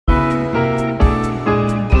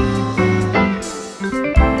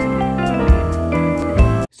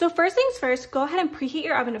first, go ahead and preheat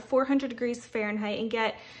your oven to 400 degrees Fahrenheit and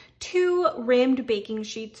get 2 rimmed baking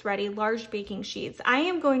sheets ready, large baking sheets. I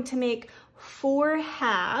am going to make 4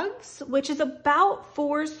 halves, which is about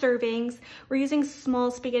 4 servings. We're using small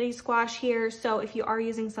spaghetti squash here, so if you are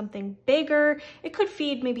using something bigger, it could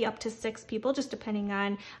feed maybe up to 6 people, just depending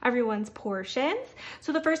on everyone's portions.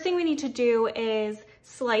 So the first thing we need to do is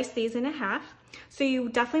slice these in half. So you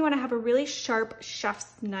definitely want to have a really sharp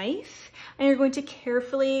chef's knife, and you're going to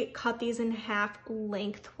carefully cut these in half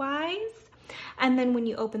lengthwise. And then when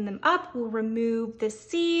you open them up, we'll remove the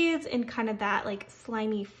seeds and kind of that like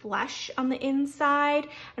slimy flesh on the inside.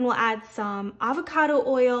 And we'll add some avocado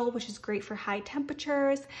oil, which is great for high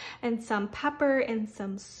temperatures, and some pepper and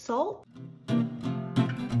some salt.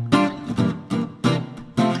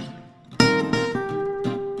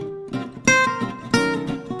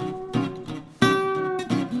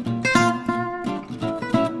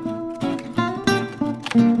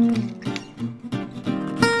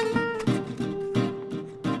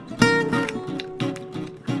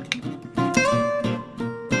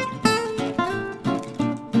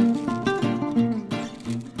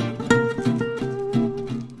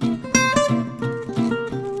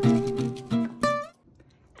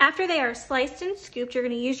 After they are sliced and scooped, you're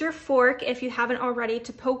going to use your fork, if you haven't already,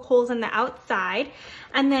 to poke holes in the outside,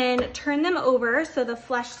 and then turn them over so the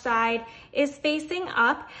flesh side is facing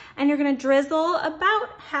up, and you're going to drizzle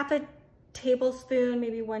about half a tablespoon,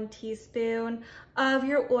 maybe 1 teaspoon of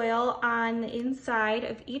your oil on the inside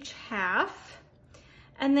of each half,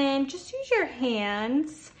 and then just use your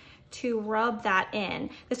hands to rub that in.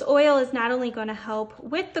 This oil is not only going to help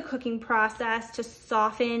with the cooking process to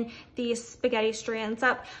soften these spaghetti strands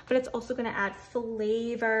up, but it's also going to add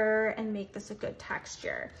flavor and make this a good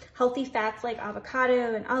texture. Healthy fats like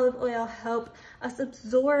avocado and olive oil help us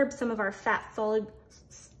absorb some of our fat-soluble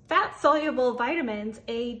vitamins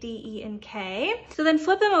A, D, E, and K. So then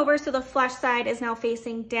flip them over so the flesh side is now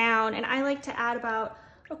facing down, and I like to add about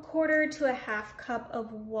 1/4 to 1/2 cup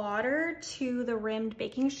of water to the rimmed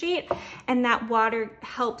baking sheet, and that water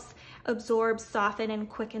helps absorb, soften, and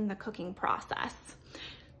quicken the cooking process.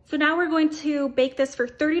 So now we're going to bake this for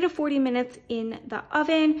 30 to 40 minutes in the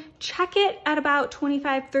oven. Check it at about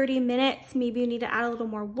 25-30 minutes. Maybe you need to add a little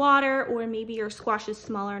more water, or maybe your squash is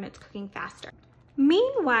smaller and it's cooking faster.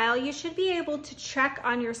 Meanwhile, you should be able to check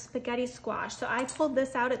on your spaghetti squash. So I pulled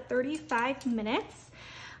this out at 35 minutes.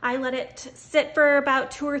 I let it sit for about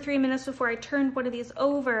 2 or 3 minutes before I turned one of these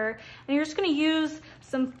over. And you're just gonna use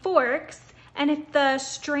some forks, and if the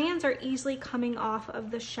strands are easily coming off of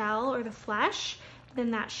the shell or the flesh, then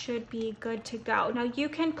that should be good to go. Now you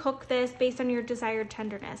can cook this based on your desired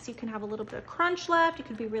tenderness. You can have a little bit of crunch left, it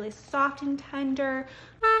could be really soft and tender.